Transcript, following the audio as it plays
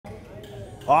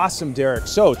Awesome, Derek.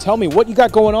 So tell me what you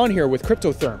got going on here with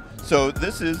Cryptotherm. So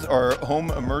this is our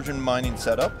home immersion mining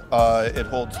setup. It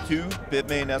holds 2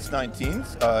 Bitmain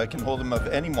S19s. It can hold them of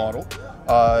any model.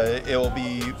 It will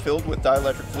be filled with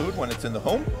dielectric fluid when it's in the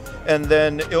home, and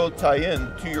then it will tie in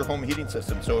to your home heating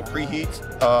system. So it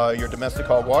preheats your domestic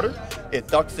hot water, it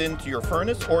ducts into your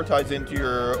furnace, or ties into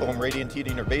your home radiant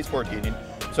heating or baseboard heating,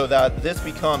 so that this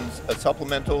becomes a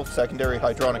supplemental secondary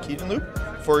hydronic heating loop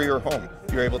for your home.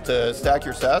 You're able to stack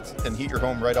your sats and heat your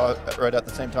home right at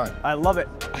the same time. I love it.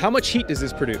 How much heat does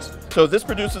this produce? So this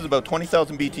produces about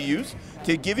 20,000 BTUs.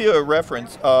 To give you a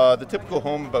reference, the typical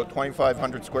home, about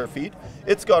 2,500 square feet,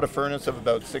 it's got a furnace of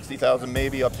about 60,000,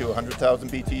 maybe up to 100,000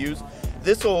 BTUs.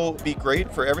 This will be great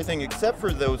for everything except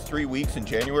for those 3 weeks in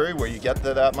January where you get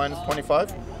to that minus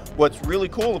 25. What's really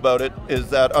cool about it is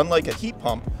that unlike a heat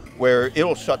pump where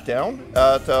it'll shut down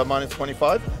at minus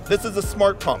 25, this is a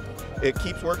smart pump. It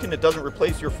keeps working, it doesn't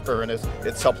replace your furnace,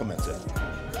 it supplements it.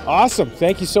 Awesome.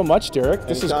 Thank you so much, Derek.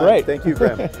 This is Anytime. great. Thank you,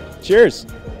 Graham. Cheers.